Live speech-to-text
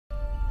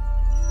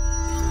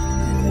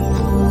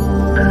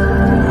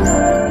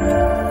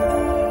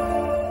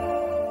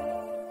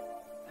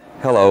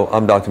Hello,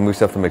 I'm Dr.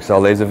 Musa from SMILE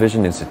Laser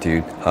Vision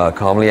Institute.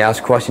 Commonly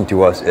asked question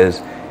to us is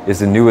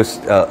the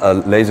newest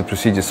laser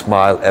procedure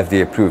SMILE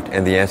FDA approved?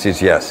 And the answer is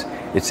yes.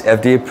 It's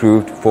FDA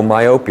approved for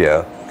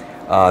myopia.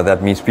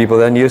 That means people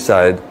that are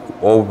nearsighted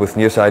or with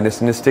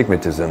nearsightedness and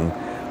astigmatism.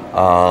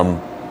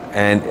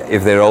 And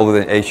if they're older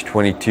than age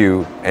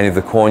 22 and if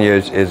the cornea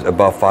is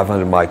above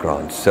 500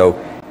 microns. So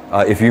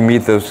if you meet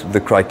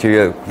the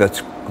criteria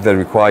that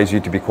requires you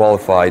to be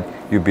qualified,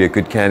 you'll be a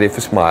good candidate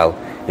for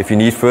SMILE. If you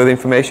need further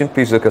information,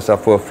 please look us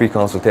up for a free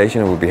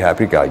consultation and we'll be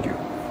happy to guide you.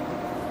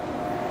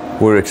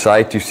 We're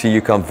excited to see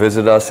you come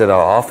visit us at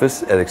our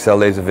office at SMILE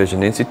Laser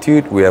Vision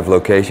Institute. We have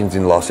locations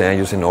in Los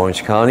Angeles and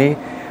Orange County.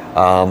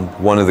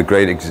 One of the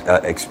great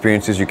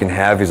experiences you can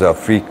have is our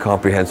free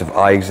comprehensive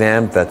eye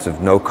exam that's of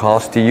no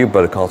cost to you,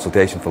 but a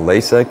consultation for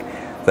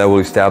LASIK that will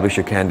establish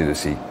your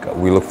candidacy.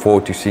 We look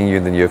forward to seeing you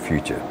in the near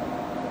future.